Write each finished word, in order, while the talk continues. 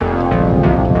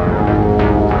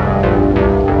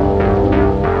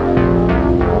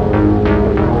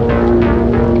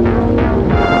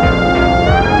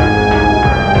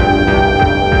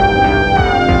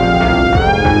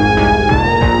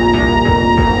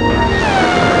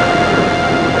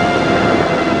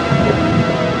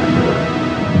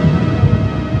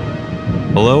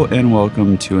Hello and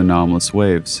welcome to Anomalous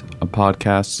Waves, a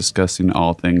podcast discussing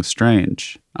all things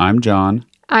strange. I'm John.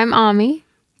 I'm Ami.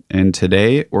 And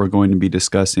today we're going to be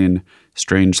discussing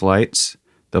strange lights,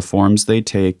 the forms they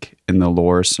take, and the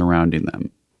lore surrounding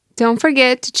them. Don't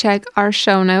forget to check our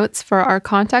show notes for our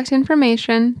contact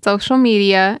information, social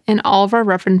media, and all of our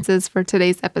references for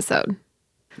today's episode.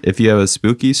 If you have a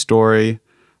spooky story,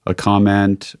 a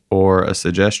comment, or a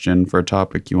suggestion for a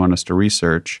topic you want us to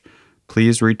research,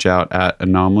 please reach out at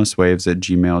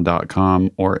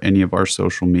anomalouswaves@gmail.com or any of our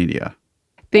social media.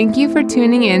 Thank you for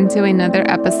tuning in to another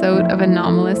episode of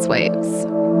Anomalous Waves.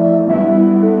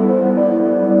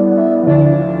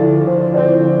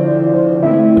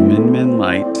 The Min Min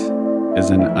light is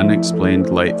an unexplained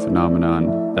light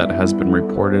phenomenon that has been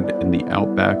reported in the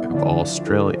outback of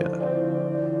Australia.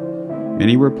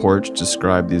 Many reports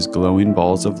describe these glowing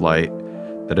balls of light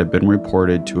that have been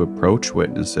reported to approach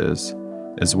witnesses,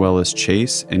 as well as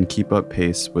chase and keep up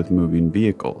pace with moving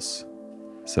vehicles.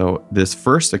 So this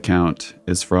first account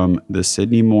is from the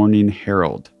Sydney Morning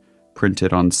Herald,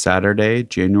 printed on Saturday,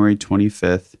 January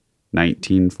 25th,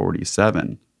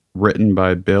 1947, written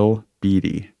by Bill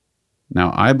Beattie.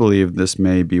 Now, I believe this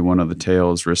may be one of the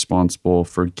tales responsible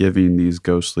for giving these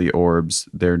ghostly orbs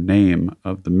their name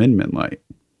of the Min Min light.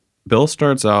 Bill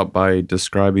starts out by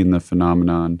describing the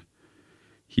phenomenon.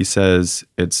 He says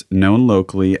it's known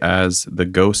locally as the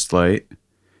ghost light.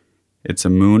 It's a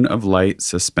moon of light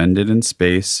suspended in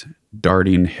space,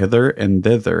 darting hither and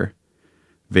thither,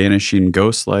 vanishing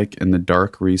ghost-like in the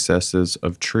dark recesses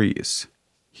of trees.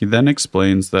 He then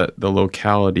explains that the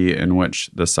locality in which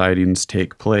the sightings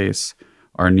take place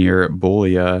are near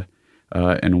Boulia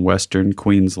in western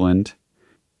Queensland.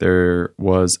 There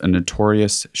was a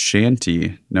notorious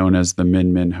shanty known as the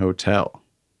Min Min Hotel.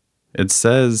 It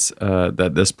says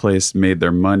that this place made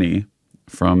their money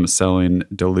from selling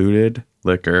diluted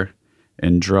liquor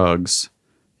and drugs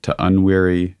to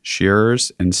unwary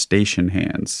shearers and station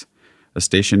hands. A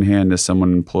station hand is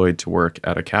someone employed to work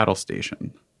at a cattle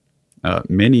station.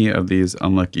 Many of these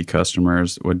unlucky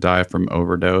customers would die from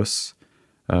overdose,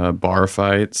 bar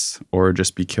fights, or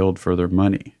just be killed for their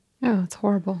money. Oh, it's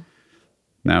horrible.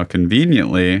 Now,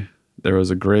 conveniently, there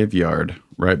was a graveyard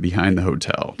right behind the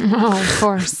hotel. Oh, of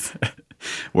course.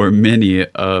 Where many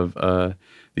of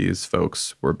these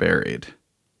folks were buried.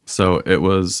 So it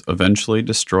was eventually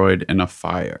destroyed in a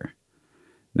fire.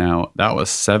 Now, that was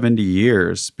 70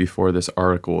 years before this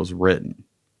article was written.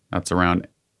 That's around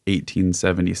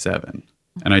 1877.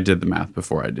 And I did the math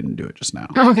before. I didn't do it just now.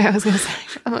 Okay, I was going to say,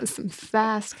 that was some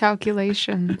fast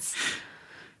calculations.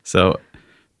 So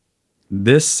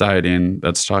this sighting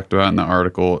that's talked about in the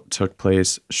article took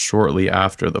place shortly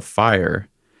after the fire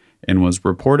and was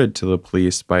reported to the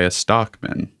police by a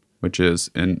stockman, which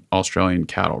is an Australian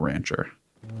cattle rancher.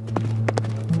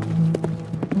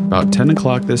 About 10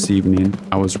 o'clock this evening,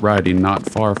 I was riding not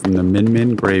far from the Min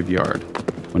Min graveyard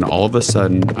when all of a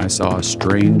sudden I saw a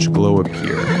strange glow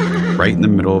appear right in the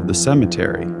middle of the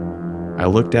cemetery. I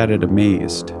looked at it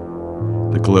amazed.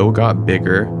 The glow got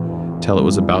bigger till it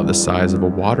was about the size of a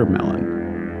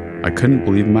watermelon. I couldn't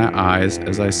believe my eyes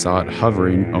as I saw it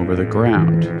hovering over the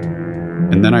ground.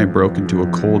 And then I broke into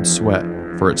a cold sweat,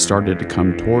 for it started to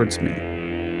come towards me.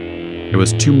 It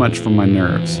was too much for my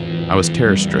nerves. I was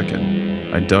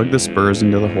terror-stricken. I dug the spurs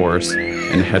into the horse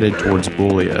and headed towards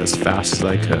Boulia as fast as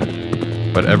I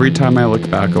could. But every time I looked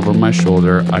back over my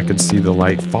shoulder, I could see the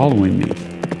light following me.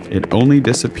 It only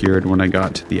disappeared when I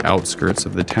got to the outskirts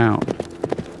of the town.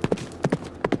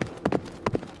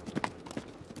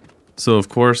 So, of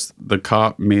course, the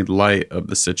cop made light of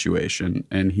the situation,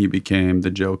 and he became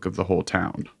the joke of the whole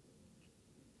town.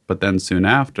 But then soon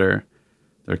after,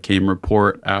 there came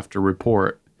report after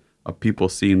report of people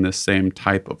seeing this same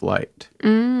type of light.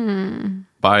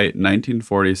 By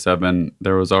 1947,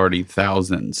 there was already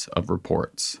thousands of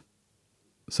reports.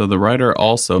 So the writer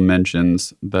also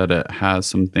mentions that it has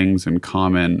some things in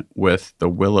common with the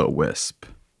will-o-wisp.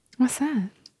 What's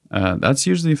that? That's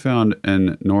usually found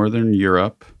in Northern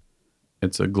Europe.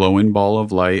 It's a glowing ball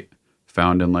of light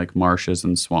found in like marshes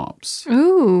and swamps.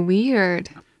 Ooh,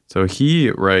 weird. So he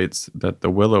writes that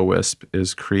the will-o-wisp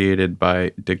is created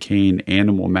by decaying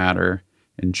animal matter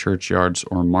in churchyards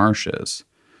or marshes,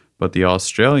 but the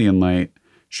Australian light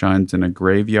shines in a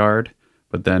graveyard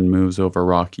but then moves over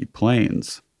rocky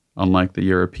plains, unlike the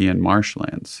European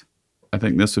marshlands. I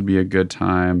think this would be a good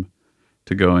time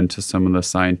to go into some of the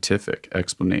scientific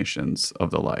explanations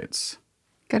of the lights.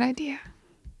 Good idea.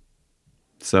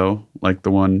 So, like the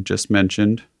one just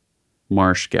mentioned,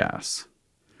 marsh gas.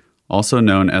 Also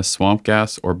known as swamp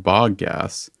gas or bog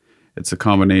gas, it's a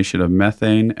combination of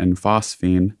methane and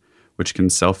phosphine, which can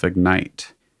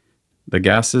self-ignite. The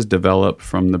gases develop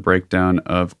from the breakdown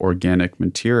of organic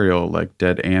material like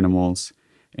dead animals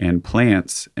and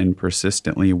plants in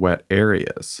persistently wet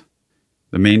areas.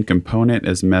 The main component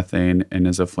is methane and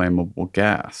is a flammable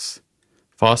gas.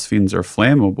 Phosphenes are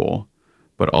flammable,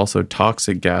 but also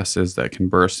toxic gases that can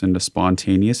burst into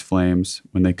spontaneous flames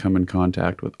when they come in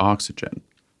contact with oxygen.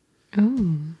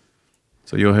 Ooh.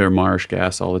 So you'll hear marsh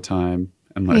gas all the time.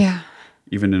 And Yeah.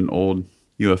 even in old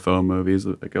UFO movies,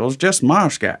 like, it was just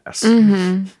marsh gas.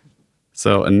 Mm-hmm.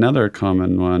 So another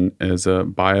common one is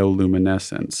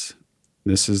bioluminescence.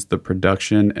 This is the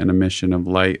production and emission of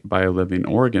light by a living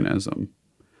organism,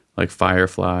 like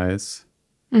fireflies.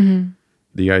 Mm-hmm.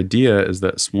 The idea is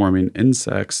that swarming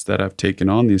insects that have taken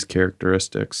on these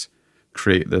characteristics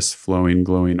create this flowing,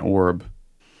 glowing orb.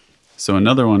 So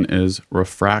another one is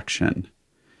refraction.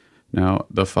 Now,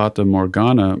 the Fata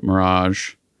Morgana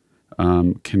mirage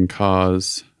can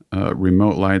cause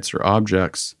remote lights or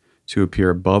objects to appear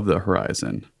above the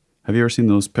horizon. Have you ever seen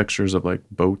those pictures of like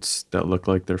boats that look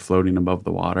like they're floating above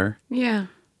the water? Yeah.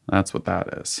 That's what that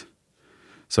is.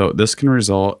 So this can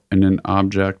result in an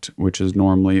object which is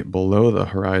normally below the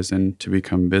horizon to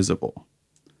become visible.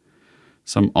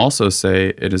 Some also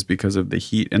say it is because of the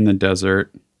heat in the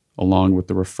desert along with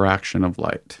the refraction of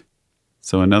light.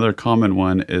 So another common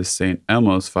one is St.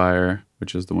 Elmo's fire,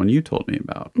 which is the one you told me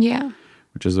about, Yeah.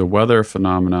 which is a weather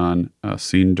phenomenon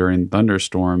seen during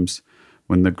thunderstorms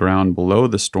when the ground below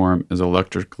the storm is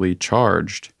electrically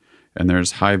charged and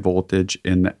there's high voltage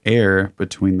in the air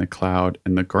between the cloud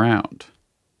and the ground.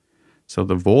 So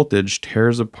the voltage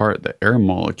tears apart the air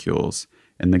molecules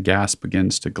and the gas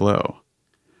begins to glow.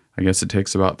 I guess it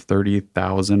takes about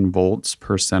 30,000 volts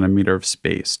per centimeter of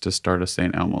space to start a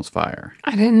St. Elmo's fire.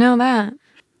 I didn't know that.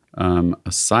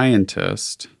 A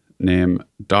scientist named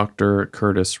Dr.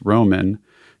 Curtis Roman,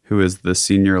 who is the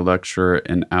senior lecturer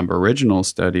in Aboriginal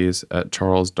Studies at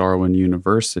Charles Darwin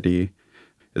University,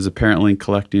 is apparently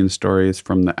collecting stories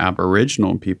from the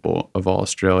Aboriginal people of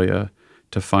Australia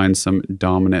to find some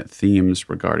dominant themes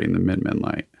regarding the Midman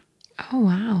Light. Oh,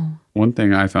 wow. One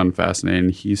thing I found fascinating,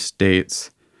 he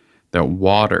states that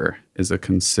water is a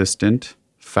consistent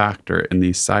factor in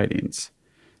these sightings.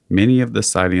 Many of the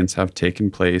sightings have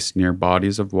taken place near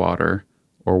bodies of water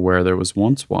or where there was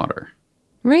once water.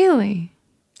 Really?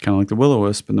 Kind of like the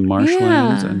will-o-wisp in the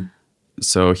marshlands. Yeah. And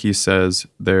so he says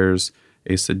there's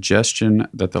a suggestion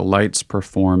that the lights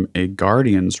perform a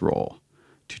guardian's role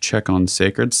to check on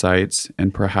sacred sites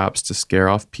and perhaps to scare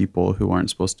off people who aren't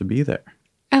supposed to be there.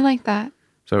 I like that.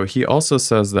 So he also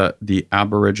says that the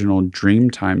Aboriginal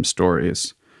Dreamtime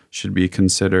stories should be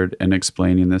considered in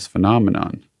explaining this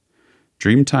phenomenon.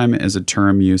 Dreamtime is a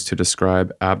term used to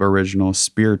describe Aboriginal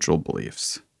spiritual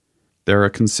beliefs. There are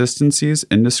consistencies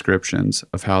in descriptions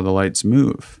of how the lights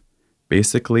move,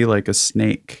 basically like a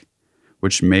snake,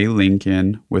 which may link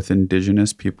in with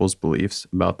Indigenous people's beliefs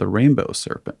about the rainbow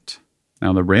serpent.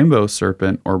 Now, the rainbow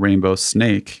serpent or rainbow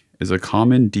snake is a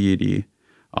common deity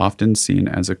often seen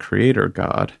as a creator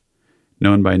god,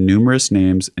 known by numerous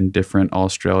names in different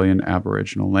Australian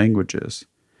Aboriginal languages,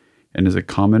 and is a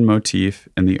common motif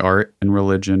in the art and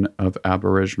religion of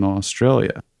Aboriginal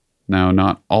Australia. Now,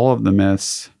 not all of the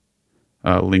myths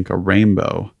link a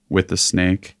rainbow with the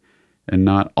snake, and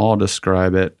not all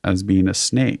describe it as being a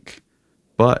snake,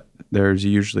 but there's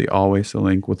usually always a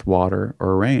link with water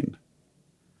or rain.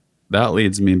 That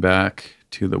leads me back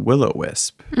to the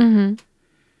will-o-wisp. Mm-hmm.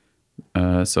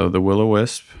 So the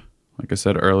will-o-wisp, like I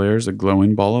said earlier, is a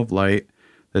glowing ball of light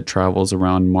that travels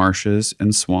around marshes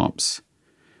and swamps,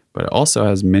 but it also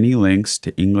has many links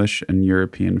to English and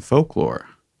European folklore.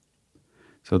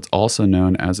 So it's also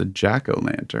known as a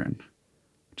jack-o'-lantern,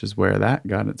 which is where that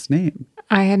got its name.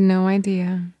 I had no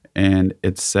idea. And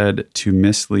it's said to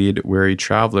mislead wary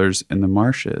travelers in the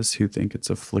marshes who think it's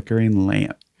a flickering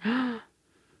lamp.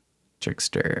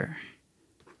 Trickster.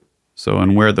 So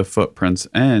in Where the Footprints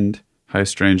End, High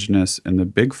Strangeness in the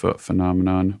Bigfoot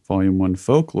Phenomenon, Volume 1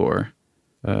 Folklore,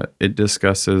 it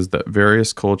discusses that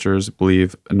various cultures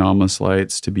believe anomalous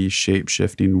lights to be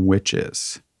shape-shifting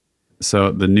witches.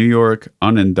 So the New York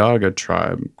Onondaga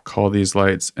tribe call these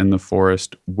lights in the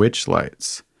forest witch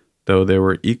lights, though they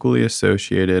were equally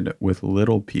associated with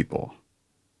little people.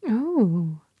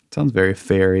 Oh. Sounds very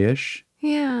fairy-ish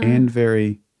Yeah. and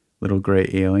very little gray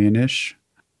alien-ish.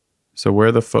 So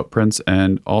Where the Footprints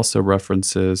End also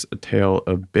references a tale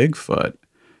of Bigfoot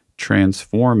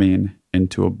transforming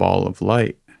into a ball of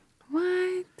light.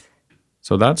 What?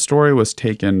 So that story was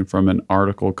taken from an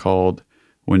article called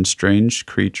When Strange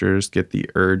Creatures Get the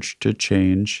Urge to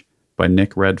Change by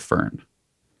Nick Redfern.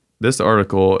 This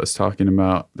article is talking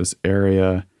about this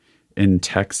area in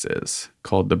Texas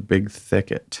called the Big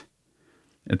Thicket.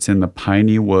 It's in the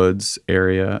Piney Woods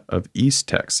area of East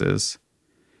Texas,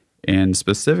 and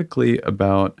specifically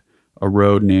about a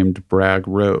road named Bragg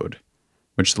Road,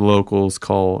 which the locals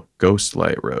call Ghost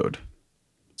Light Road.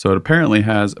 So it apparently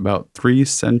has about 3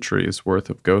 centuries worth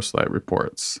of ghost light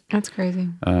reports. That's crazy.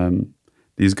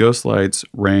 These ghost lights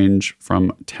range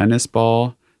from tennis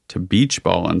ball to beach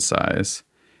ball in size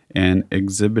and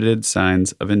exhibited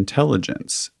signs of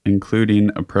intelligence,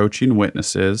 including approaching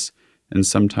witnesses and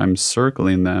sometimes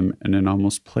circling them in an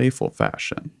almost playful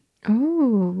fashion.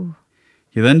 Ooh.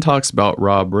 He then talks about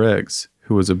Rob Riggs,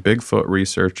 who was a Bigfoot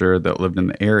researcher that lived in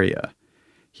the area.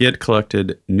 He had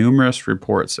collected numerous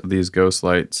reports of these ghost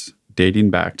lights dating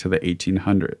back to the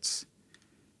 1800s.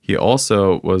 He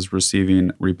also was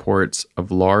receiving reports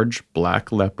of large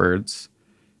black leopards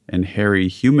and hairy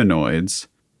humanoids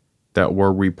that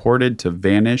were reported to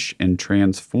vanish and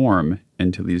transform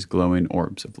into these glowing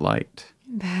orbs of light.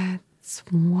 That's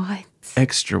what?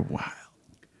 Extra wild.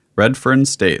 Redfern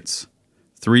states,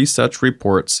 3 such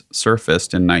reports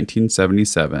surfaced in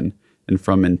 1977 and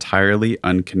from entirely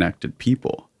unconnected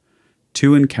people.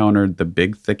 2 encountered the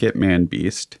Big Thicket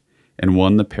Man-Beast and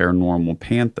 1 the paranormal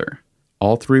panther.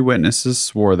 All 3 witnesses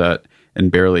swore that in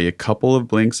barely a couple of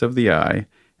blinks of the eye,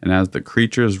 and as the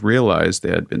creatures realized they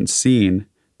had been seen,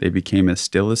 they became as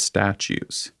still as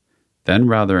statues. Then,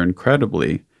 rather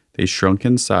incredibly, they shrunk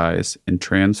in size and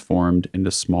transformed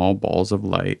into small balls of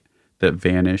light that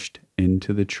vanished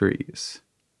into the trees.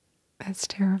 That's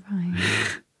terrifying.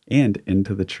 And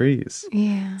into the trees.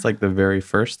 Yeah. It's like the very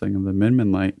first thing of the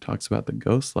Min-Min light talks about the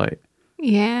ghost light.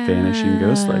 Yeah. Vanishing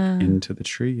ghost light into the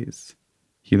trees.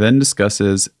 He then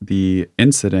discusses the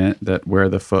incident that where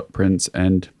the footprints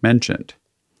end mentioned.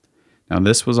 Now,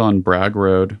 this was on Bragg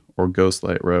Road, or Ghost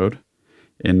Light Road,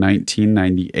 in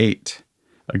 1998.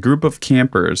 A group of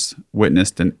campers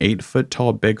witnessed an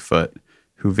 8-foot-tall Bigfoot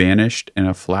who vanished in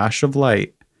a flash of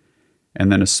light, and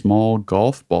then a small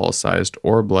golf ball-sized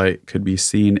orb light could be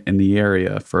seen in the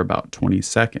area for about 20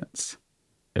 seconds.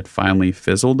 It finally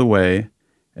fizzled away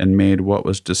and made what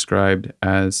was described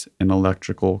as an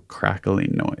electrical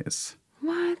crackling noise.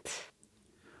 What?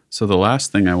 So the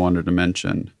last thing I wanted to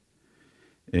mention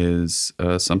is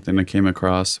something I came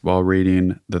across while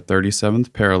reading The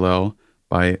 37th Parallel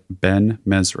by Ben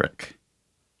Mesrick.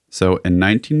 So in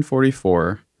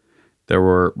 1944, there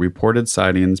were reported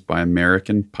sightings by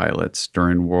American pilots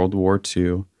during World War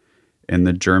II in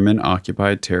the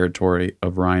German-occupied territory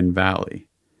of Rhine Valley.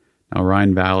 Now,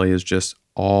 Rhine Valley is just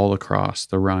all across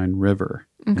the Rhine River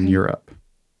in Europe.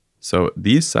 So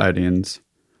these sightings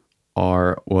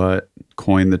are what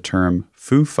coined the term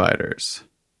Foo Fighters,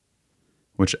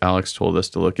 which Alex told us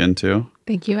to look into.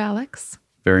 Thank you, Alex.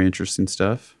 Very interesting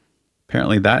stuff.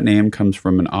 Apparently that name comes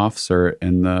from an officer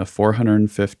in the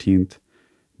 415th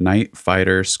Night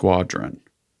Fighter Squadron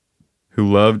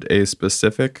who loved a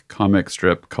specific comic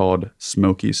strip called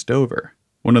Smokey Stover.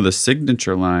 One of the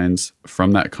signature lines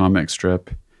from that comic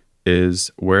strip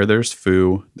is, "Where there's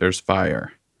foo, there's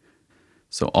fire."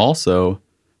 So also,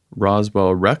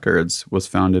 Roswell Records was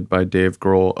founded by Dave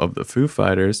Grohl of the Foo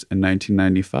Fighters in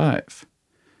 1995.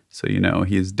 So,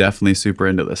 he's definitely super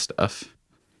into this stuff.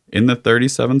 In the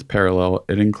 37th Parallel,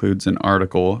 it includes an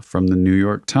article from the New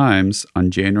York Times on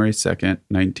January 2nd,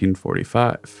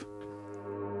 1945.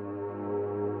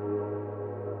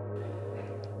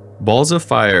 Balls of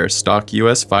fire stalk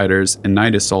U.S. fighters in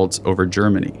night assaults over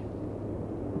Germany.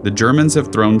 The Germans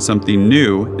have thrown something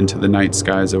new into the night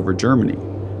skies over Germany.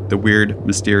 The weird,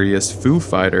 mysterious Foo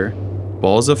Fighter,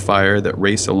 balls of fire that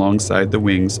race alongside the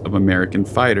wings of American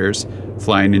fighters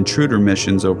flying intruder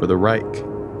missions over the Reich.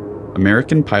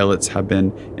 American pilots have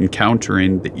been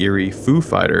encountering the eerie Foo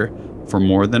Fighter for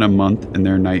more than a month in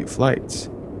their night flights.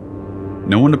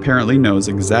 No one apparently knows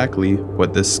exactly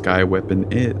what this sky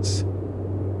weapon is.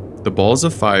 The balls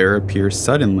of fire appear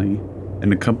suddenly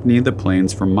and accompany the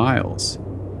planes for miles.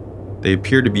 They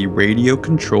appear to be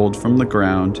radio-controlled from the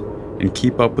ground and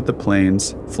keep up with the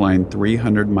planes flying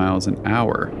 300 miles an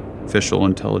hour, official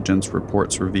intelligence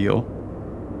reports reveal.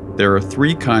 There are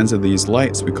 3 kinds of these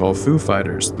lights we call Foo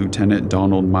Fighters, Lieutenant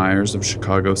Donald Myers of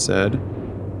Chicago said.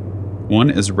 One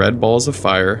is red balls of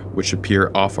fire, which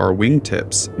appear off our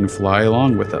wingtips and fly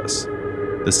along with us.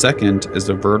 The second is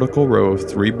a vertical row of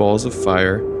 3 balls of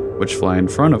fire, which fly in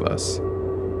front of us.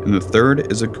 And the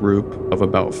third is a group of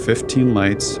about 15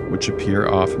 lights, which appear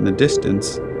off in the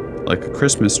distance, like a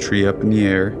Christmas tree up in the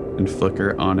air, and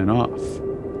flicker on and off.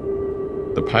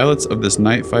 The pilots of this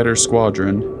night fighter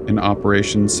squadron, in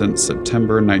operation since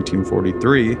September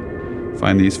 1943,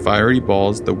 find these fiery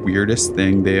balls the weirdest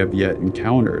thing they have yet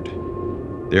encountered.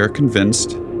 They are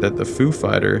convinced that the Foo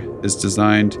Fighter is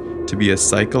designed to be a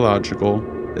psychological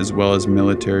as well as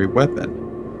military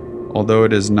weapon, although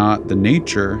it is not the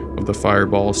nature of the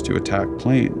fireballs to attack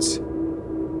planes.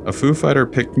 A Foo Fighter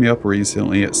picked me up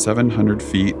recently at 700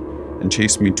 feet and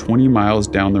chased me 20 miles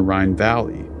down the Rhine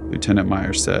Valley, Lieutenant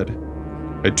Meyer said.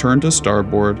 I turned to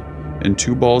starboard, and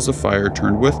 2 balls of fire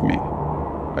turned with me.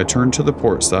 I turned to the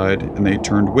port side, and they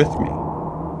turned with me.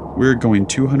 We were going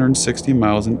 260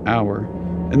 miles an hour,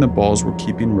 and the balls were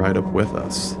keeping right up with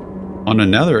us. On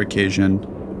another occasion,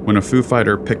 when a Foo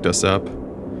Fighter picked us up,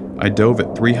 I dove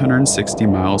at 360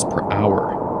 miles per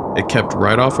hour. It kept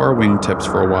right off our wingtips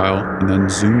for a while and then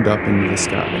zoomed up into the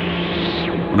sky.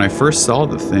 When I first saw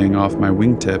the thing off my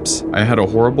wingtips, I had a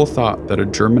horrible thought that a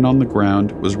German on the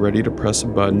ground was ready to press a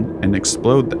button and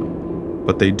explode them.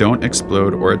 But they don't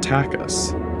explode or attack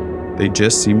us. They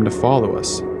just seem to follow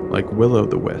us, like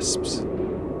will-o'-the-wisps.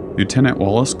 Lieutenant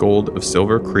Wallace Gold of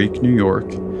Silver Creek, New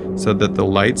York, said that the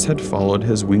lights had followed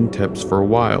his wingtips for a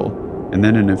while, and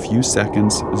then in a few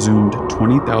seconds zoomed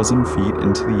 20,000 feet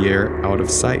into the air out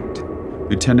of sight.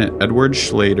 Lieutenant Edward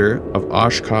Schlater of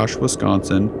Oshkosh,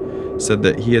 Wisconsin, said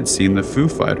that he had seen the Foo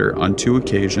Fighter on 2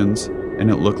 occasions, and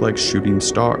it looked like shooting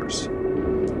stars.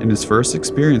 In his first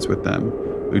experience with them,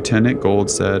 Lieutenant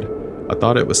Gold said, I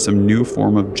thought it was some new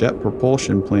form of jet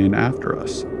propulsion plane after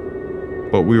us.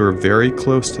 But we were very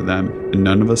close to them, and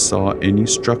none of us saw any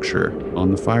structure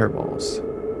on the fireballs.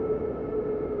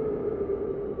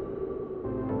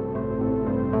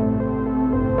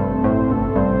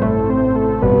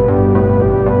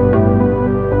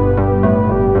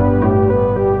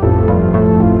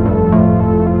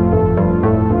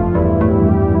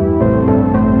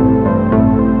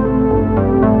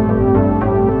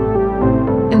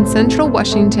 In central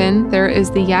Washington, there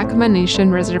is the Yakima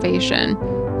Nation Reservation,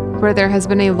 where there has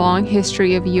been a long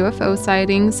history of UFO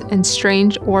sightings and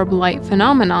strange orb light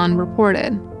phenomenon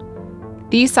reported.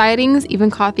 These sightings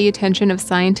even caught the attention of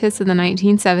scientists in the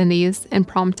 1970s and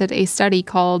prompted a study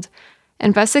called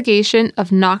Investigation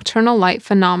of Nocturnal Light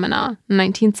Phenomena,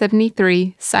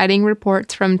 1973, citing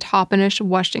reports from Toppenish,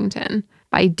 Washington,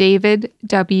 by David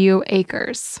W.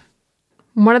 Akers.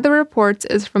 One of the reports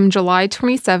is from July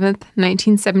 27,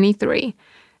 1973,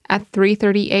 at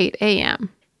 3:38 a.m.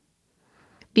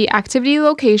 The activity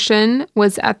location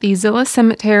was at the Zillah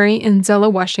Cemetery in Zillah,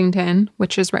 Washington,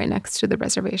 which is right next to the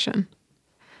reservation.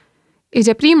 A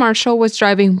deputy marshal was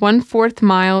driving 1/4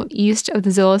 mile east of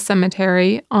the Zillah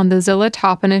Cemetery on the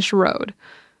Zillah-Toppenish Road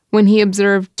when he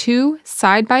observed 2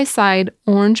 side-by-side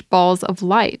orange balls of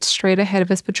light straight ahead of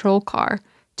his patrol car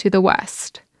to the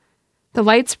west. The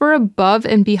lights were above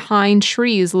and behind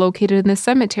trees located in the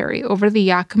cemetery over the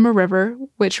Yakima River,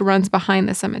 which runs behind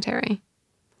the cemetery.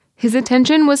 His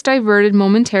attention was diverted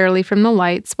momentarily from the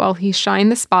lights while he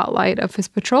shined the spotlight of his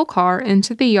patrol car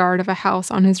into the yard of a house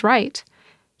on his right.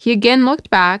 He again looked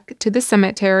back to the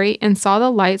cemetery and saw the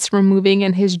lights were moving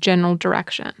in his general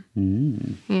direction.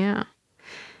 Yeah.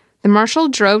 The marshal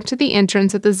drove to the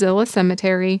entrance of the Zillah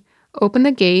Cemetery, opened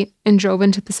the gate, and drove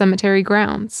into the cemetery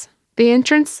grounds. The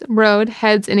entrance road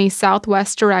heads in a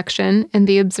southwest direction, and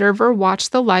the observer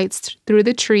watched the lights through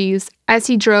the trees as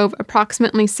he drove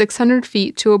approximately 600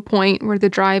 feet to a point where the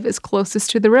drive is closest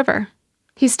to the river.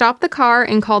 He stopped the car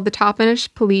and called the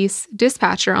Toppenish police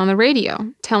dispatcher on the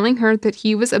radio, telling her that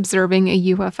he was observing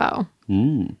a UFO.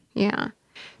 Yeah.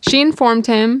 She informed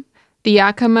him the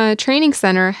Yakima Training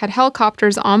Center had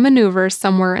helicopters on maneuver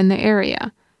somewhere in the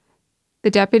area.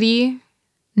 The deputy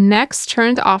next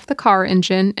turned off the car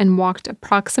engine and walked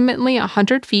approximately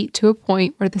 100 feet to a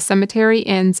point where the cemetery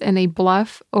ends in a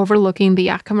bluff overlooking the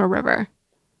Yakima River.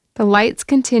 The lights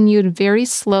continued very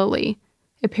slowly,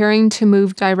 appearing to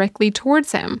move directly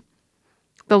towards him.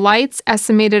 The lights,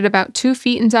 estimated about 2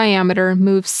 feet in diameter,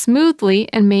 moved smoothly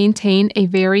and maintained a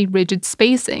very rigid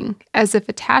spacing, as if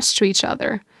attached to each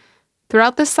other.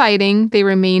 Throughout the sighting, they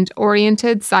remained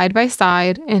oriented side by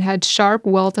side and had sharp,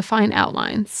 well-defined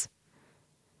outlines.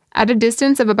 At a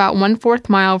distance of about 1/4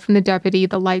 mile from the deputy,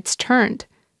 the lights turned,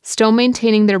 still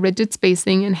maintaining their rigid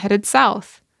spacing, and headed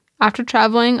south. After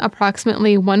traveling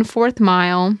approximately 1/4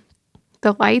 mile,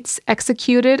 the lights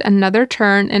executed another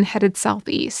turn and headed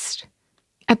southeast.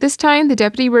 At this time, the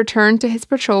deputy returned to his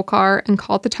patrol car and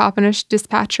called the Toppenish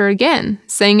dispatcher again,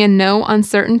 saying in no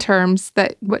uncertain terms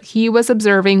that what he was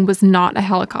observing was not a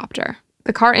helicopter.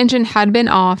 The car engine had been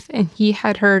off, and he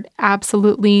had heard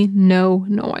absolutely no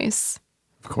noise.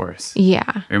 Of course.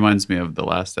 Yeah. It reminds me of the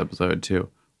last episode, too.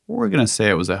 We're going to say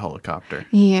it was a helicopter.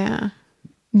 Yeah.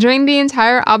 During the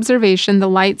entire observation, the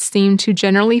lights seemed to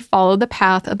generally follow the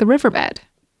path of the riverbed.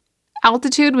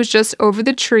 Altitude was just over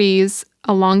the trees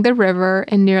along the river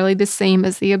and nearly the same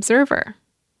as the observer.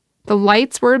 The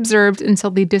lights were observed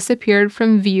until they disappeared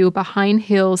from view behind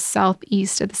hills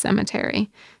southeast of the cemetery,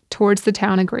 towards the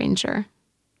town of Granger.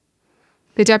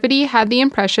 The deputy had the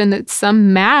impression that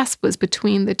some mass was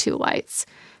between the two lights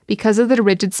because of the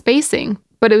rigid spacing,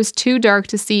 but it was too dark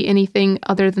to see anything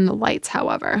other than the lights,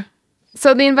 however.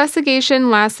 So the investigation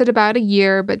lasted about a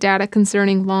year, but data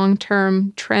concerning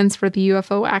long-term trends for the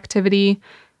UFO activity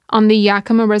on the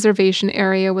Yakima Reservation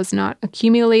area was not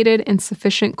accumulated in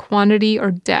sufficient quantity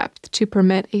or depth to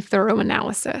permit a thorough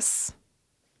analysis.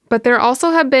 But there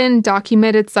also have been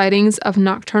documented sightings of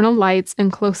nocturnal lights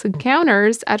and close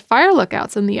encounters at fire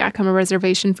lookouts in the Yakima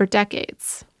Reservation for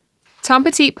decades. Tom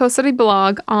Petit posted a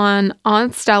blog on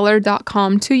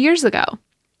onstellar.com 2 years ago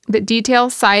that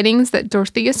details sightings that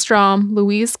Dorothea Strom,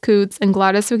 Louise Coots, and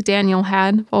Gladys McDaniel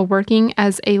had while working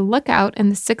as a lookout in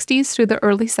the 60s through the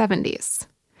early 70s.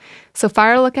 So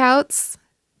fire lookouts,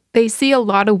 they see a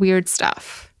lot of weird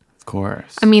stuff. Of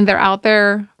course. I mean, they're out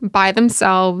there by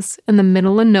themselves in the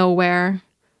middle of nowhere.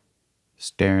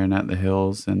 Staring at the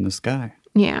hills and the sky.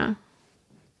 Yeah.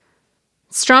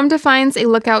 Strom defines a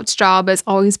lookout's job as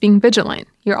always being vigilant.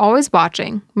 You're always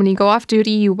watching. When you go off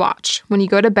duty, you watch. When you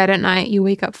go to bed at night, you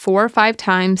wake up 4 or 5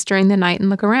 times during the night and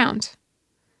look around.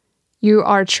 You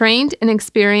are trained and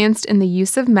experienced in the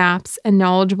use of maps and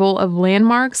knowledgeable of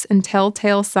landmarks and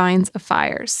telltale signs of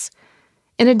fires.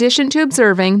 In addition to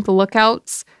observing, the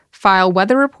lookouts file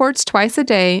weather reports twice a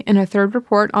day and a third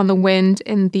report on the wind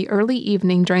in the early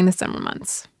evening during the summer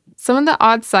months. Some of the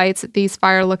odd sights that these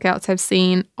fire lookouts have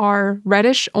seen are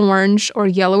reddish-orange or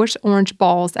yellowish-orange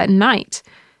balls at night,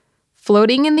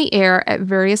 floating in the air at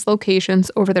various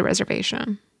locations over the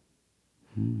reservation.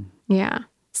 Yeah.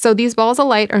 So these balls of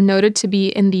light are noted to be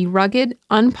in the rugged,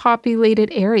 unpopulated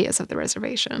areas of the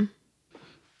reservation.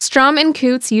 Strom and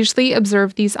Coots usually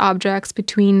observe these objects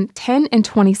between 10 and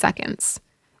 20 seconds.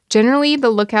 Generally, the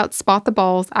lookouts spot the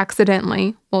balls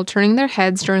accidentally while turning their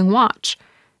heads during watch.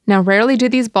 Now, rarely do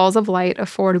these balls of light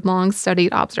afford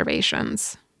long-studied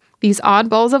observations. These odd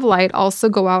balls of light also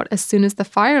go out as soon as the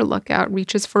fire lookout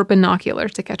reaches for a binocular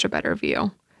to catch a better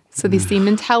view. So they seem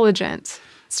intelligent.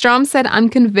 Strom said, "I'm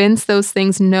convinced those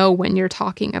things know when you're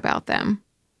talking about them."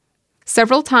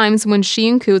 Several times when she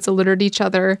and Coots alerted each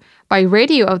other by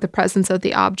radio of the presence of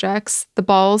the objects, the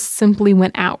balls simply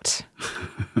went out.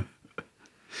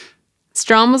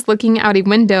 Strom was looking out a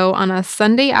window on a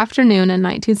Sunday afternoon in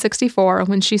 1964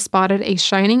 when she spotted a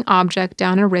shining object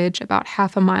down a ridge about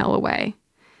half a mile away.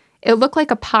 It looked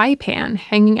like a pie pan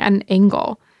hanging at an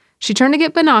angle. She turned to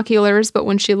get binoculars, but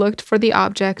when she looked for the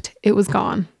object, it was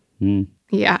gone.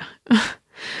 Yeah.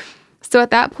 So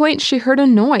at that point, she heard a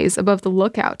noise above the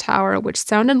lookout tower, which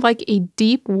sounded like a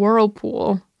deep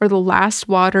whirlpool or the last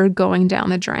water going down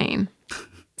the drain.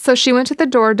 So she went to the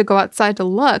door to go outside to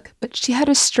look, but she had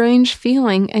a strange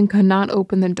feeling and could not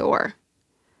open the door.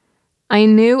 "I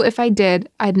knew if I did,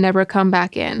 I'd never come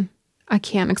back in. I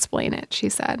can't explain it," she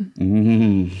said.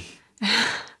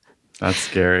 That's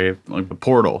scary. Like the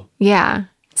portal. Yeah.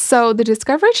 So the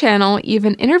Discovery Channel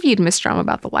even interviewed Miss Strom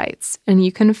about the lights, and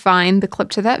you can find the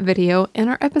clip to that video in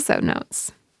our episode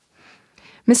notes.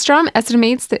 Miss Strom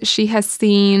estimates that she has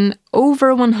seen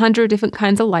over 100 different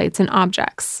kinds of lights and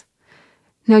objects.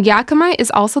 Now, Yakima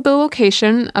is also the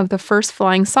location of the first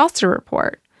flying saucer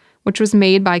report, which was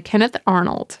made by Kenneth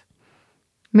Arnold.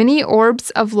 Many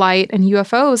orbs of light and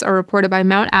UFOs are reported by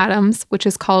Mount Adams, which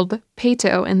is called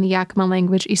Peyto in the Yakima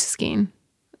language Isiskeen.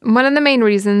 One of the main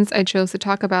reasons I chose to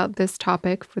talk about this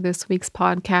topic for this week's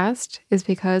podcast is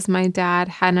because my dad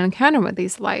had an encounter with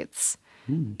these lights.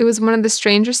 It was one of the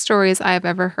strangest stories I have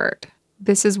ever heard.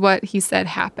 This is what he said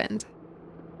happened.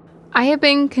 I have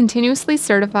been continuously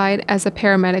certified as a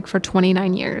paramedic for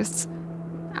 29 years.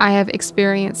 I have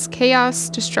experienced chaos,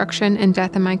 destruction, and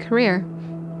death in my career.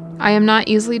 I am not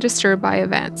easily disturbed by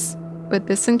events, but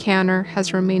this encounter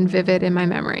has remained vivid in my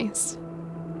memories.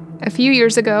 A few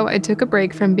years ago, I took a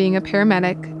break from being a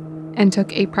paramedic and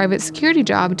took a private security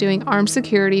job doing armed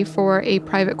security for a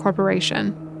private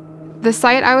corporation. The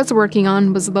site I was working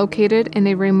on was located in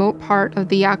a remote part of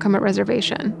the Yakima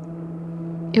Reservation.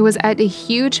 It was at a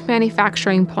huge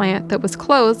manufacturing plant that was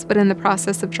closed but in the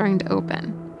process of trying to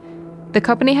open. The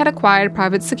company had acquired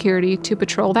private security to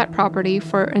patrol that property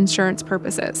for insurance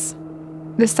purposes.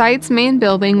 The site's main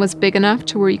building was big enough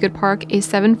to where you could park a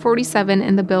 747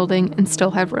 in the building and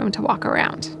still have room to walk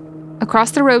around.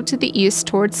 Across the road to the east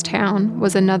towards town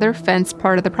was another fenced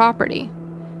part of the property,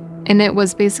 and it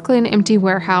was basically an empty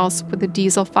warehouse with a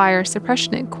diesel fire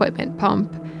suppression equipment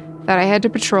pump that I had to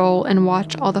patrol and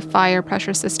watch all the fire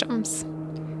pressure systems.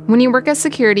 When you work as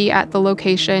security at the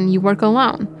location, you work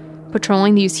alone.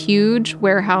 patrolling these huge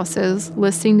warehouses,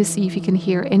 listening to see if he can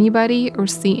hear anybody or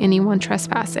see anyone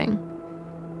trespassing.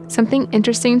 Something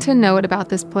interesting to note about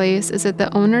this place is that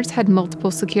the owners had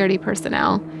multiple security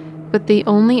personnel, but they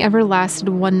only ever lasted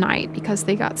one night because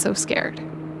they got so scared.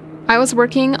 I was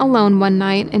working alone one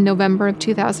night in November of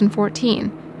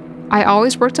 2014. I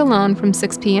always worked alone from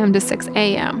 6 p.m. to 6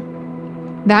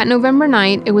 a.m. That November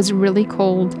night, it was really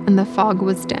cold and the fog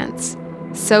was dense.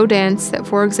 So dense that,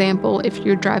 for example, if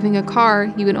you're driving a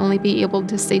car, you would only be able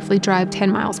to safely drive 10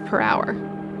 miles per hour.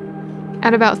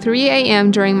 At about 3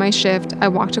 a.m. during my shift, I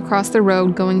walked across the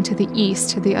road going to the east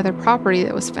to the other property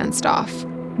that was fenced off,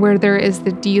 where there is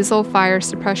the diesel fire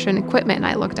suppression equipment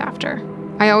I looked after.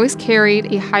 I always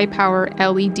carried a high-power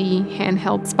LED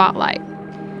handheld spotlight.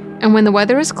 And when the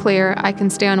weather is clear, I can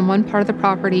stay on one part of the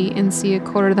property and see a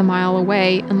quarter of the mile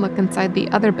away and look inside the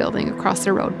other building across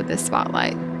the road with this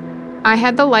spotlight. I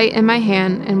had the light in my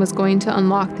hand and was going to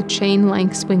unlock the chain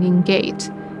link swinging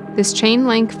gate. This chain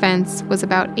link fence was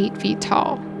about 8 feet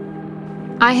tall.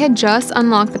 I had just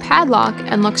unlocked the padlock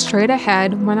and looked straight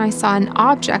ahead when I saw an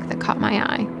object that caught my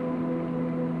eye.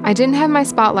 I didn't have my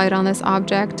spotlight on this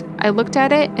object. I looked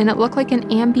at it and it looked like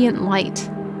an ambient light.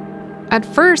 At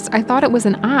first, I thought it was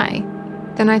an eye.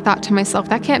 Then I thought to myself,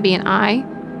 that can't be an eye.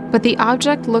 But the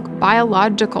object looked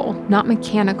biological, not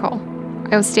mechanical.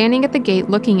 I was standing at the gate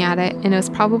looking at it, and it was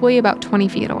probably about 20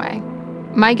 feet away.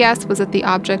 My guess was that the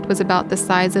object was about the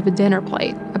size of a dinner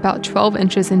plate, about 12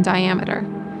 inches in diameter,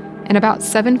 and about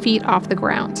 7 feet off the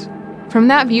ground. From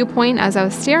that viewpoint, as I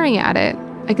was staring at it,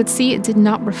 I could see it did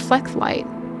not reflect light.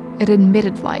 It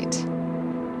emitted light.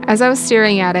 As I was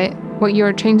staring at it, what you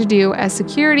are trained to do as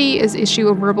security is issue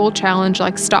a verbal challenge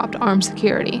like stopped armed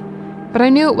security. But I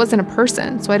knew it wasn't a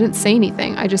person, so I didn't say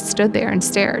anything. I just stood there and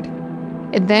stared.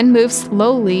 It then moved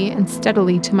slowly and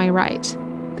steadily to my right.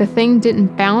 The thing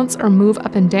didn't bounce or move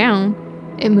up and down.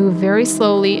 It moved very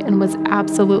slowly and was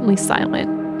absolutely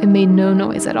silent. It made no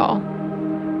noise at all.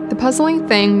 The puzzling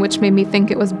thing, which made me think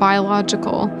it was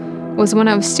biological, was when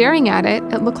I was staring at it,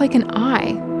 it looked like an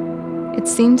eye. It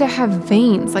seemed to have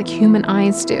veins like human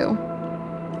eyes do.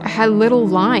 It had little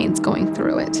lines going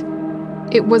through it.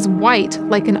 It was white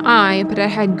like an eye, but it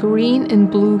had green and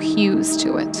blue hues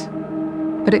to it.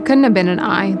 But it couldn't have been an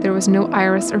eye. There was no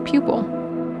iris or pupil.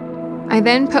 I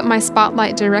then put my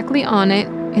spotlight directly on it,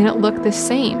 and it looked the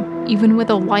same, even with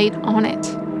a light on it.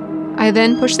 I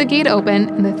then pushed the gate open,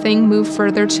 and the thing moved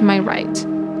further to my right.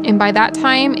 And by that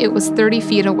time, it was 30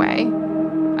 feet away.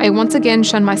 I once again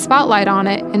shone my spotlight on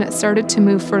it, and it started to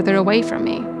move further away from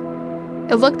me.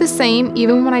 It looked the same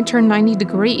even when I turned 90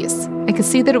 degrees. I could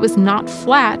see that it was not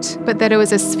flat, but that it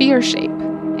was a sphere shape,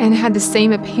 and had the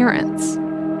same appearance.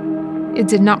 It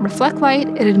did not reflect light,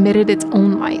 it emitted its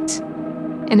own light.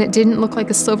 And it didn't look like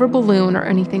a silver balloon or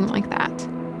anything like that.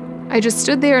 I just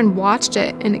stood there and watched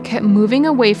it, and it kept moving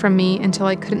away from me until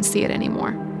I couldn't see it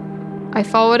anymore. I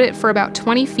followed it for about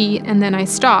 20 feet, and then I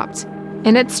stopped,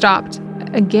 and it stopped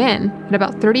again at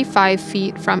about 35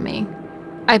 feet from me.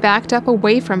 I backed up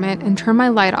away from it and turned my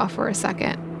light off for a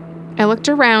second. I looked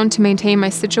around to maintain my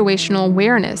situational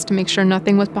awareness to make sure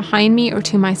nothing was behind me or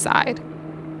to my side.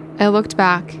 I looked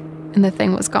back, and the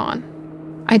thing was gone.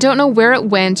 I don't know where it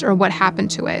went or what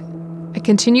happened to it. I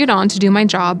continued on to do my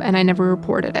job, and I never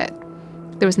reported it.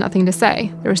 There was nothing to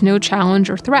say. There was no challenge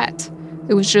or threat.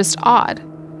 It was just odd,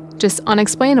 just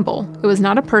unexplainable. It was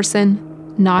not a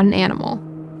person, not an animal.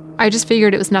 I just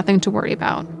figured it was nothing to worry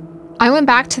about. I went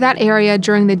back to that area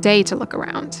during the day to look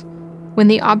around. When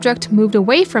the object moved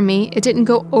away from me, it didn't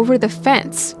go over the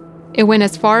fence. It went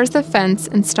as far as the fence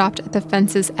and stopped at the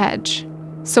fence's edge.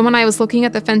 So when I was looking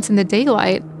at the fence in the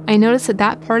daylight, I noticed that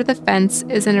that part of the fence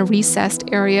is in a recessed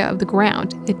area of the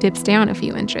ground. It dips down a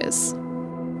few inches.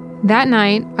 That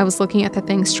night, I was looking at the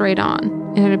thing straight on,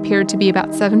 and it appeared to be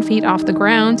about 7 feet off the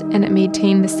ground, and it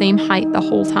maintained the same height the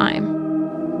whole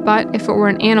time. But if it were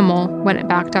an animal, when it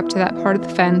backed up to that part of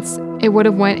the fence, it would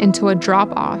have went into a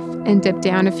drop-off and dipped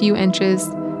down a few inches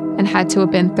and had to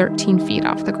have been 13 feet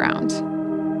off the ground.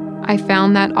 I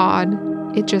found that odd.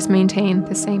 It just maintained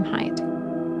the same height.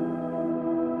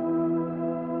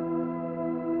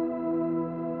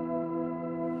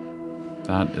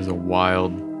 That is a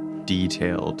wild,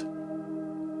 detailed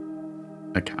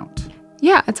account.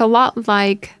 Yeah, it's a lot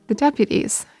like the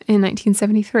deputies in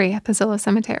 1973 at the Zillow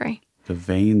Cemetery. The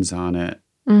veins on it,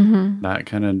 that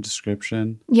kind of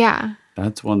description. Yeah.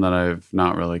 That's one that I've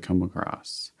not really come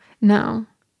across. No,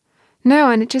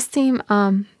 and it just seemed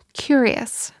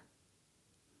curious.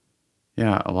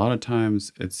 Yeah, a lot of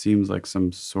times it seems like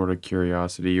some sort of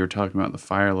curiosity. You were talking about the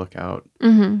fire lookout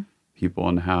people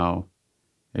and how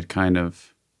it kind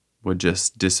of would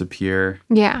just disappear.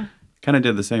 Yeah. kind of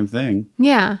did the same thing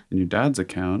Yeah. in your dad's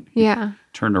account. He Yeah.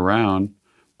 turned around,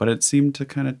 but it seemed to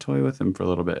kind of toy with him for a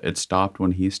little bit. It stopped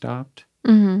when he stopped.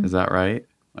 Mm-hmm. Is that right?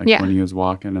 Like Yeah. when he was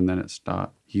walking and then it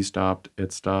stopped. He stopped,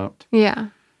 it stopped. Yeah.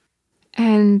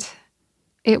 And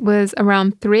it was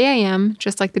around 3 a.m.,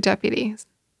 just like the deputies.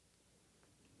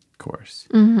 Of course.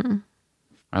 Mm-hmm.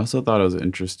 I also thought it was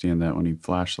interesting that when he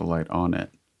flashed the light on it,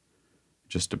 it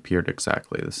just appeared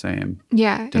exactly the same.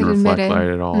 Yeah. Didn't it reflect emitted, light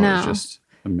at all. No. It was just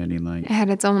a mini light. It had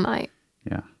its own light.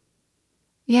 Yeah.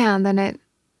 Yeah, and then it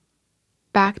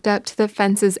backed up to the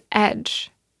fence's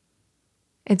edge.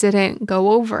 It didn't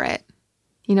go over it.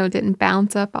 It didn't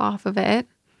bounce up off of it.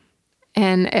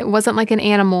 And it wasn't like an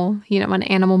animal. When an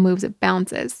animal moves, it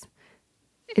bounces.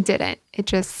 It didn't. It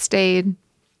just stayed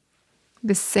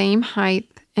the same height,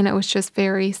 and it was just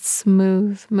very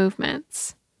smooth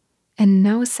movements. And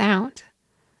no sound.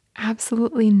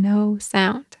 Absolutely no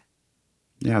sound.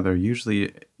 Yeah, they're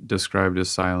usually described as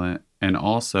silent. And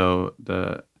also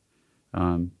the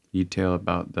detail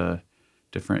about the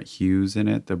different hues in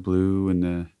it, the blue and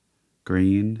the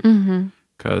green. Mm-hmm.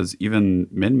 Because even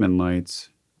Min lights,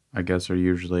 I guess, are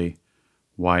usually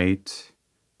white,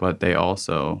 but they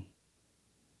also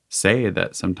say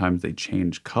that sometimes they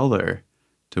change color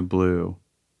to blue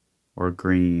or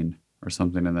green or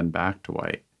something and then back to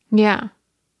white. Yeah.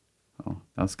 Oh,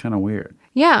 that's kind of weird.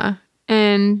 Yeah.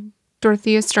 And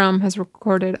Dorothea Strom has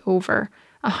recorded over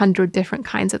 100 different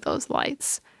kinds of those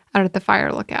lights out at the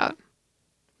fire lookout.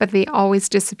 But they always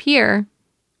disappear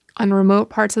on remote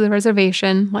parts of the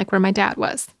reservation, like where my dad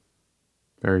was.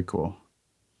 Very cool.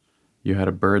 You had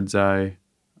a bird's eye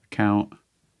account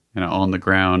and an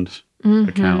on-the-ground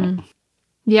account.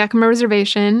 The Yakima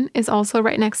Reservation is also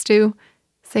right next to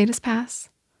Sades Pass.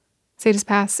 Sades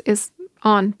Pass is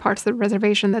on parts of the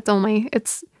reservation you have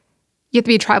to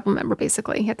be a tribal member,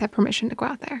 basically. You have to have permission to go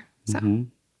out there. So. Mm-hmm.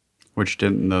 Which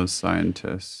didn't those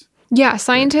scientists? Yeah,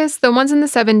 scientists, the ones in the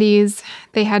 70s,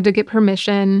 they had to get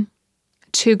permission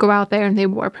to go out there, and they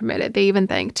were permitted. They even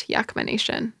thanked Yakima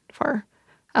Nation for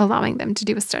allowing them to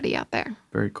do a study out there.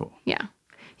 Very cool. Yeah.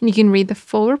 And you can read the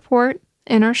full report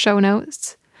in our show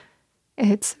notes.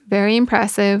 It's very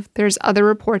impressive. There's other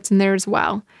reports in there as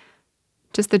well.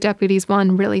 Just the deputies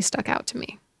one really stuck out to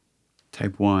me.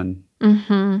 Type 1.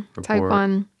 Mm-hmm. Report. Type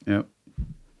 1. Yep.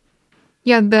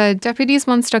 Yeah, the deputies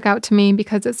one stuck out to me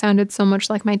because it sounded so much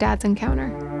like my dad's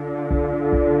encounter.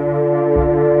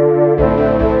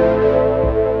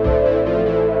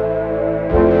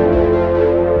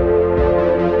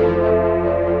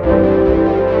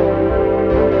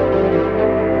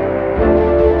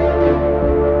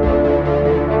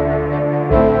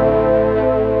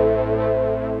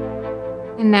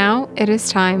 And now it is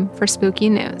time for spooky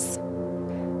news.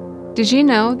 Did you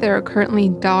know there are currently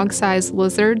dog-sized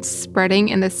lizards spreading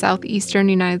in the southeastern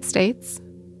United States?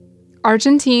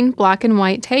 Argentine black and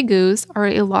white tegus are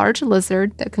a large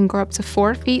lizard that can grow up to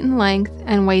 4 feet in length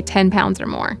and weigh 10 pounds or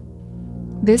more.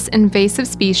 This invasive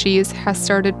species has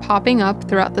started popping up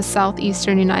throughout the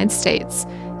southeastern United States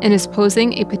and is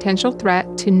posing a potential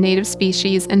threat to native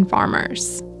species and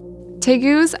farmers.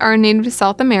 Tegus are native to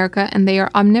South America and they are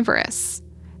omnivorous.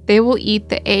 They will eat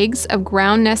the eggs of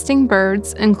ground-nesting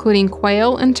birds, including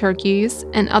quail and turkeys,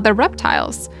 and other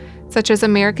reptiles, such as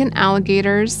American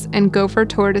alligators and gopher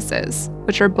tortoises,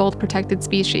 which are both protected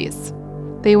species.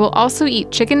 They will also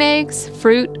eat chicken eggs,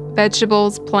 fruit,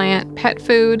 vegetables, pet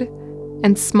food,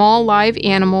 and small live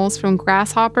animals from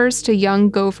grasshoppers to young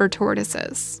gopher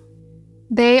tortoises.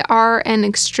 They are an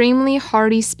extremely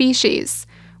hardy species,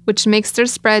 which makes their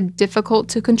spread difficult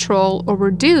to control or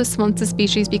reduce once the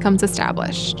species becomes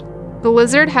established. The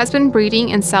lizard has been breeding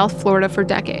in South Florida for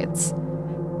decades,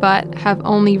 but have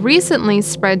only recently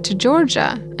spread to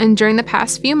Georgia, and during the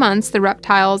past few months, the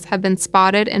reptiles have been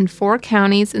spotted in 4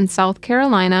 counties in South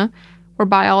Carolina, where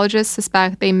biologists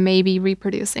suspect they may be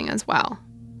reproducing as well.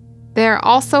 There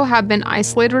also have been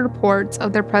isolated reports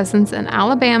of their presence in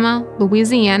Alabama,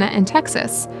 Louisiana, and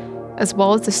Texas, as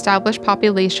well as established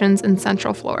populations in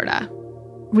Central Florida.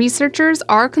 Researchers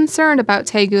are concerned about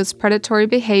tegu's predatory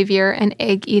behavior and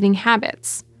egg-eating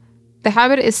habits. The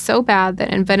habit is so bad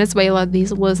that in Venezuela,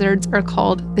 these lizards are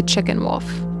called the chicken wolf.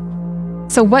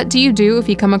 So what do you do if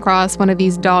you come across one of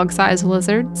these dog-sized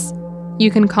lizards?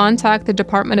 You can contact the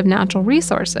Department of Natural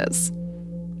Resources.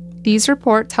 These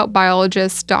reports help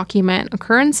biologists document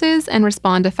occurrences and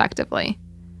respond effectively.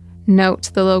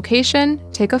 Note the location,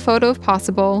 take a photo if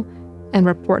possible, and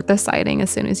report the sighting as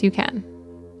soon as you can.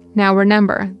 Now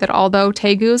remember that although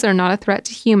tegus are not a threat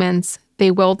to humans,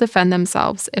 they will defend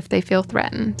themselves if they feel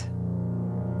threatened.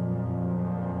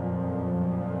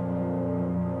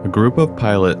 A group of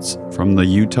pilots from the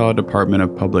Utah Department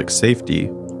of Public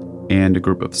Safety and a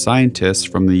group of scientists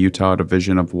from the Utah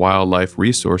Division of Wildlife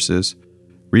Resources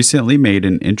recently made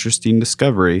an interesting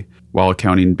discovery while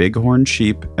counting bighorn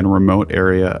sheep in a remote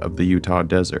area of the Utah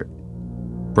desert.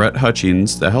 Brett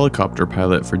Hutchings, the helicopter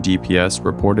pilot for DPS,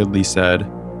 reportedly said,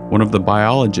 "One of the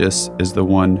biologists is the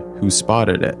one who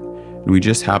spotted it, and we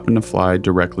just happened to fly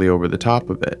directly over the top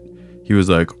of it. He was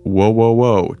like, whoa, whoa,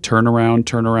 whoa, turn around,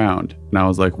 turn around." And I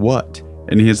was like, what?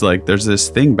 And he's like, there's this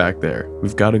thing back there.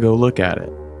 We've got to go look at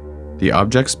it. The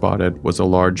object spotted was a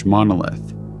large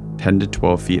monolith, 10 to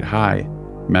 12 feet high,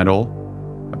 metal,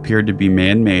 appeared to be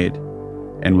man-made,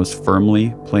 and was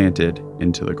firmly planted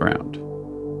into the ground.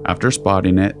 After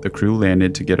spotting it, the crew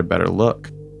landed to get a better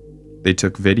look. They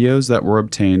took videos that were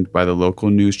obtained by the local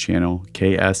news channel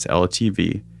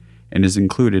KSL-TV and is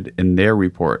included in their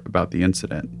report about the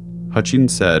incident.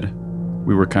 Hutchings said,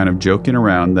 "We were kind of joking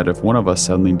around that if one of us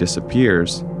suddenly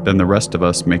disappears, then the rest of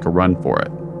us make a run for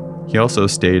it." He also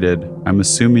stated, "I'm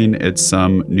assuming it's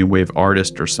some new wave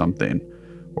artist or something,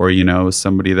 or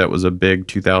somebody that was a big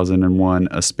 2001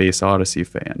 A Space Odyssey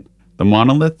fan." The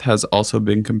monolith has also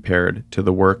been compared to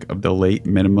the work of the late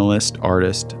minimalist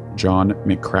artist John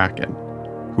McCracken,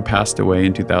 who passed away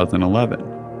in 2011.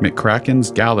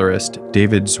 McCracken's gallerist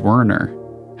David Zwirner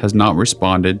has not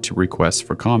responded to requests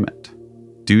for comment.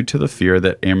 Due to the fear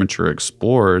that amateur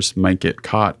explorers might get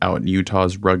caught out in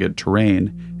Utah's rugged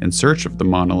terrain in search of the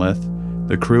monolith,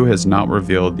 the crew has not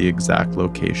revealed the exact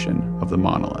location of the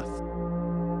monolith.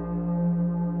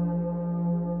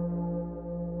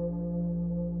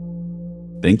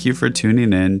 Thank you for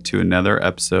tuning in to another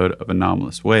episode of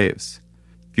Anomalous Waves.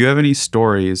 If you have any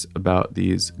stories about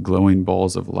these glowing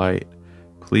balls of light,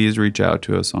 please reach out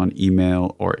to us on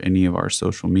email or any of our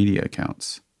social media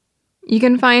accounts. You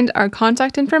can find our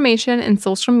contact information and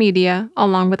social media,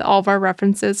 along with all of our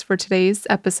references for today's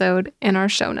episode, in our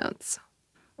show notes.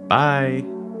 Bye.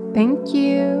 Thank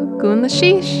you. Gun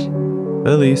Lashish.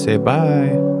 Lily, say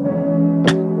bye.